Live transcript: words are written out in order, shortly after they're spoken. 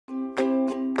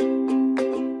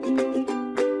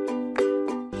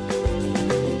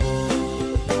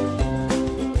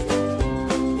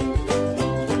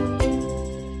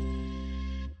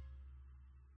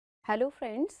Hello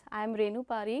friends, I am Renu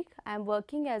Pareek. I am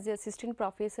working as an assistant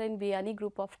professor in Biyani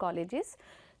group of colleges.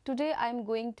 Today I am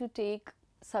going to take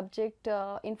subject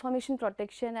information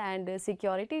protection and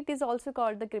security. It is also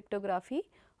called the cryptography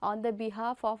on the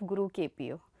behalf of Guru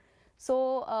KPO.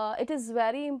 So it is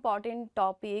very important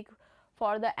topic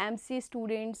for the MCA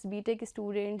students, BTech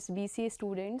students, BCA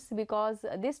students, because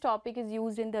this topic is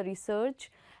used in the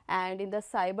research and in the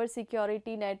cyber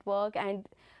security network and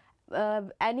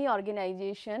any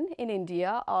organization in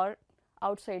India or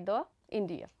outside the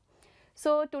India.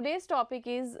 So today's topic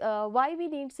is why we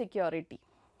need security.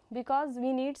 Because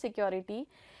we need security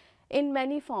in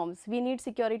many forms. We need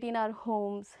security in our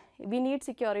homes, we need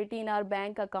security in our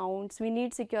bank accounts, we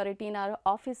need security in our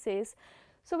offices.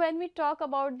 So when we talk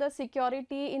about the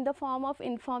security in the form of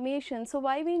information, so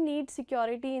why we need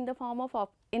security in the form of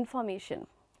information?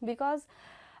 Because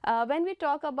when we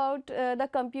talk about the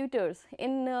computers,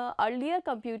 in earlier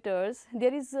computers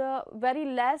there is very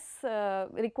less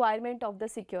requirement of the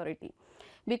security,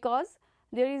 because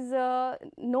there is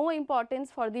no importance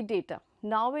for the data.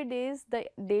 Nowadays the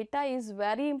data is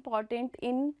very important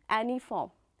in any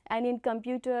form, and in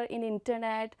computer, in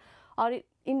internet or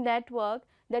in network,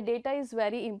 the data is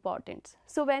very important.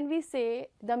 So when we say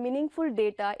the meaningful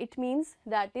data, it means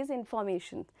that is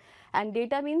information, and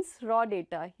data means raw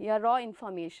data, raw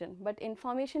information, but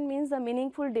information means the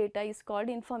meaningful data is called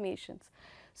informations.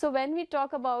 So when we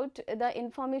talk about the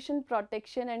information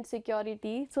protection and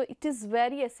security, so it is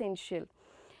very essential,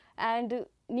 and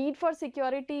need for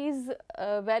security is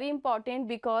very important,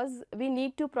 because we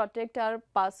need to protect our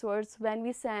passwords when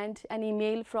we send an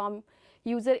email from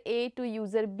user A to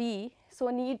user B. So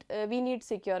we need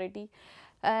security,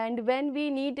 and when we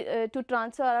need to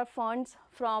transfer our funds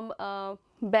from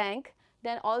bank,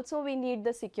 then also we need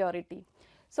the security.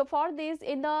 So for this,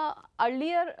 in the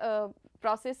earlier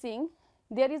processing,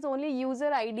 there is only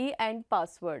user ID and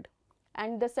password,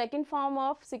 and the second form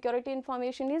of security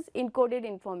information is encoded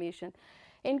information.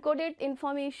 Encoded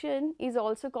information is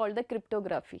also called the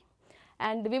cryptography,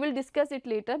 and we will discuss it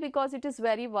later because it is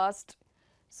very vast.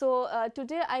 So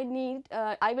today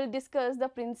I will discuss the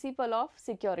principle of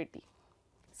security.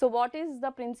 So what is the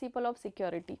principle of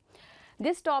security?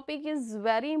 This topic is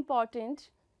very important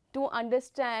to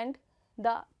understand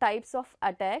the types of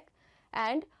attack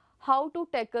and how to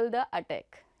tackle the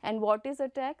attack. And what is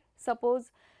attack?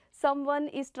 Suppose someone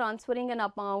is transferring an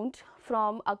amount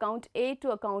from account A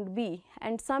to account B,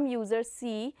 and some user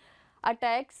C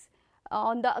attacks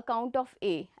on the account of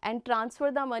A and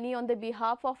transfer the money on the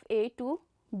behalf of A to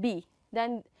B,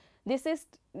 then this is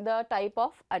the type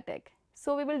of attack.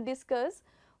 So we will discuss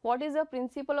what is the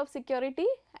principle of security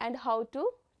and how to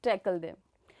tackle them.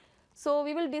 So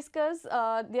we will discuss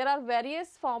there are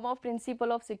various form of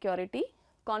principle of security: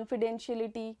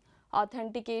 confidentiality,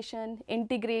 authentication,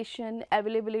 integration,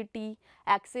 availability,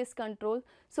 access control.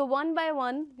 So one by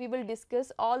one we will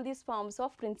discuss all these forms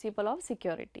of principle of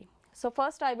security. So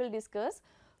first I will discuss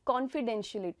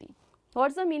confidentiality.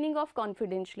 What is the meaning of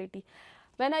confidentiality?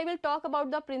 When I will talk about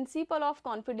the principle of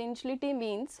confidentiality,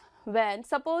 means when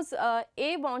suppose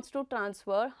A wants to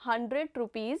transfer 100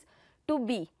 rupees to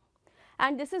B,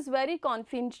 and this is very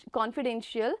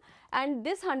confidential, and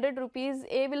this 100 rupees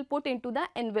A will put into the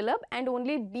envelope, and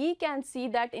only B can see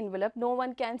that envelope, no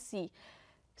one can see.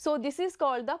 So this is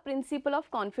called the principle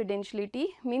of confidentiality,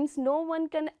 means no one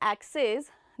can access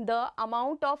the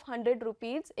amount of 100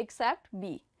 rupees except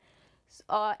B.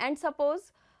 And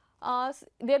suppose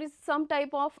there is some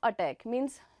type of attack,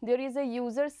 means there is a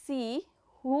user C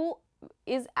who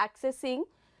is accessing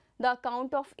the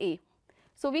account of A.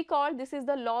 So we call this is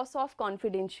the loss of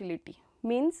confidentiality,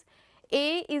 means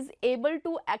A is able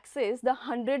to access the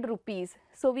 100 rupees.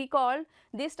 So we call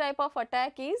this type of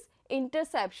attack is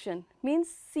interception, means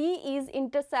C is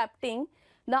intercepting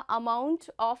the amount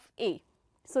of A.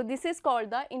 So this is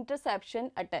called the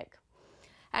interception attack.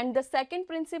 And the second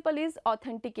principle is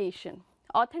authentication.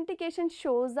 Authentication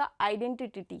shows the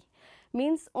identity,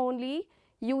 means only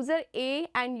user A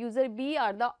and user B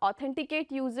are the authenticate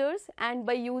users, and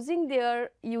by using their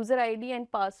user ID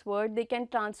and password they can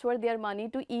transfer their money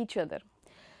to each other.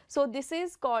 So this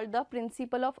is called the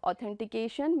principle of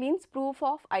authentication, means proof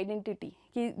of identity.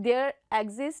 There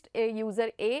exists a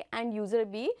user A and user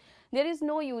B, there is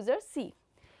no user C.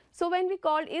 So when we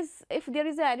call is, if there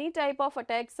is any type of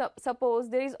attack, suppose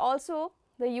there is also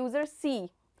the user C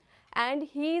and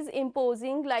he is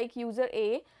imposing like user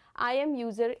A, I am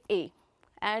user A,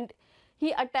 and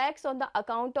he attacks on the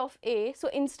account of A. So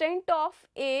instead of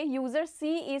A, user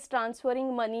C is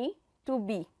transferring money to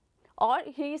B, or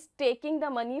he is taking the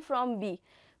money from B,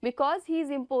 because he is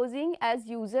imposing as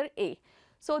user A.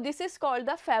 So this is called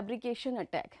the fabrication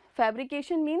attack.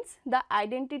 Fabrication means the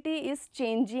identity is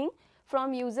changing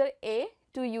from user A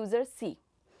to user C.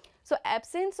 So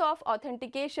absence of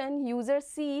authentication, user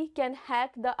C can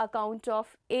hack the account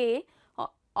of A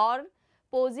or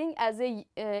posing as a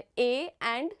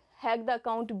and hack the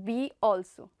account B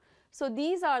also. So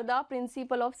these are the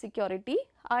principle of security.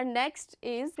 Our next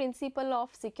is principle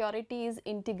of security is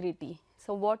integrity.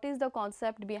 So what is the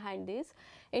concept behind this?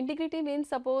 Integrity means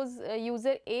suppose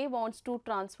user A wants to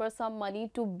transfer some money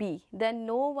to B, then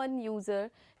no one user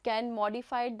can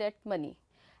modify that money,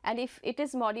 and if it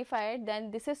is modified, then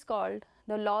this is called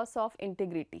the loss of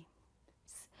integrity.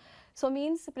 So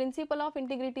means principle of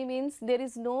integrity means there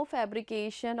is no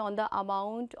fabrication on the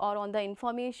amount or on the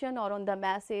information or on the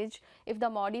message. If the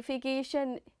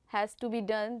modification has to be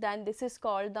done, then this is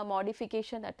called the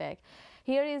modification attack.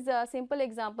 Here is a simple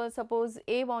example. Suppose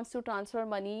A wants to transfer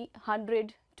money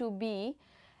 100 to B,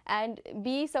 and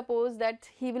B suppose that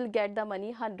he will get the money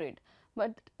 100.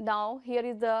 But now here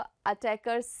is the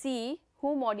attacker C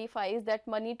who modifies that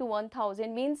money to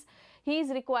 1000, means he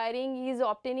is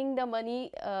obtaining the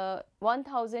money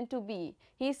 1000 to B.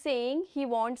 He is saying he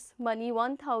wants money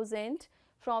 1000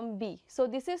 from B. So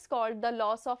this is called the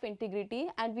loss of integrity,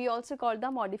 and we also call the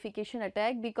modification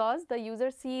attack, because the user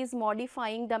C is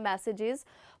modifying the messages,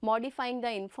 modifying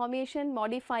the information,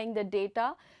 modifying the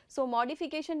data. So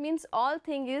modification means all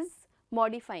thing is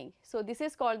modifying. So this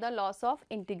is called the loss of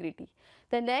integrity.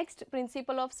 The next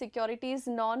principle of security is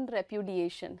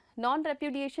non-repudiation.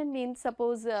 Non-repudiation means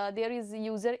suppose there is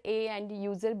user A and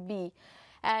user B,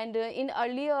 and in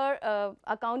earlier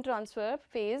account transfer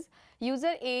phase,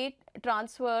 user A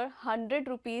transfer 100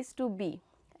 rupees to B,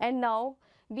 and now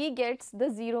B gets the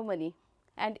 0 money,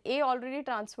 and A already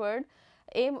transferred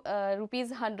rupees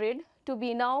 100 to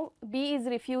B. Now B is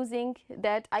refusing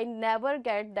that I never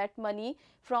get that money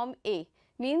from A,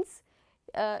 means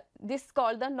this is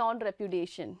called the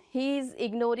non-repudiation. He is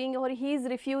ignoring or he is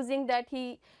refusing that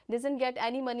he doesn't get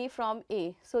any money from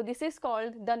A. So this is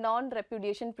called the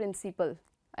non-repudiation principle,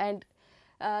 and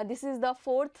this is the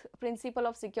fourth principle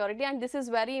of security, and this is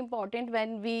very important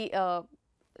when we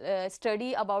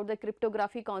study about the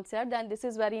cryptography concept, and this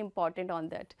is very important on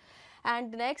that.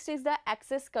 And next is the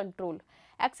access control.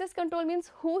 Access control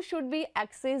means who should be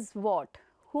access what.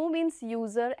 Who means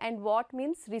user and what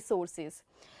means resources.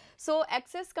 So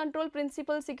access control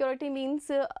principle security means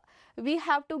we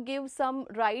have to give some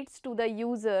rights to the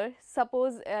user.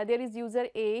 Suppose there is user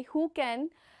A who can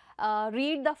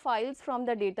read the files from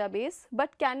the database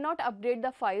but cannot update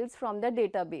the files from the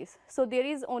database. So there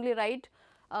is only right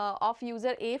of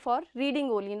user A for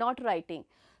reading only, not writing.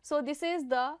 So this is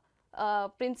the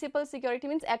principal security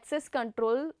means access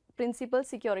control principal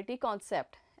security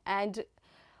concept. And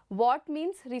what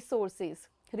means resources?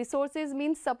 Resources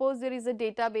means suppose there is a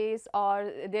database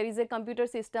or there is a computer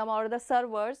system or the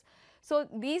servers. So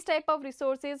these type of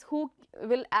resources who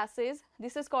will access,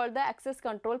 this is called the access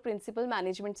control principal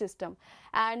management system.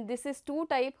 And this is two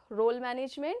type, role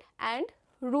management and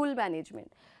rule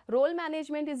management. Role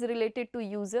management is related to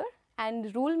user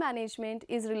and rule management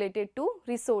is related to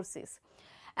resources.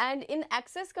 And in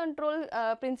access control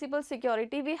principal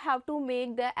security, we have to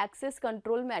make the access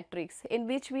control matrix in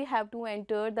which we have to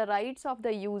enter the rights of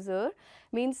the user.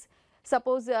 Means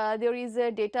suppose there is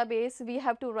a database, we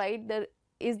have to write the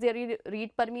is there a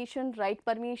read permission, write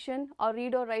permission, or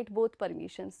read or write both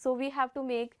permissions. So we have to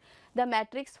make the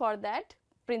matrix for that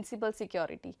principal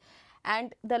security.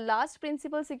 And the last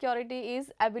principal security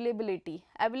is availability.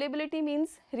 Availability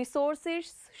means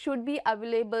resources should be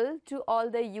available to all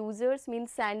the users,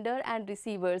 means sender and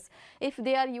receivers. If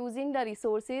they are using the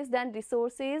resources, then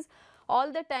resources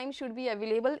all the time should be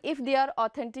available if they are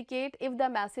authenticate, if the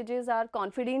messages are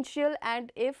confidential,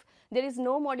 and if there is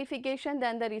no modification,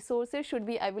 then the resources should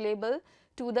be available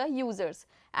to the users.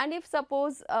 And if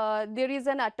suppose there is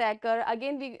an attacker,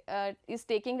 again we is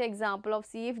taking the example of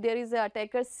C, if there is an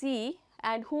attacker C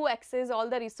and who access all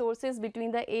the resources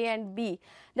between the A and B,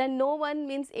 then no one,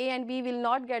 means A and B will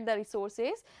not get the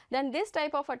resources, then this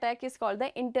type of attack is called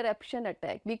the interruption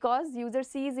attack, because user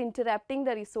C is interrupting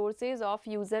the resources of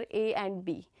user A and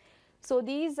B. So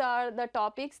these are the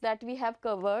topics that we have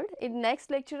covered. In next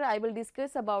lecture I will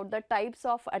discuss about the types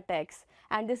of attacks,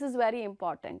 and this is very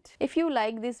important. If you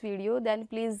like this video, then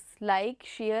please like,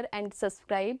 share and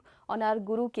subscribe on our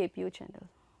Guru KPU channel.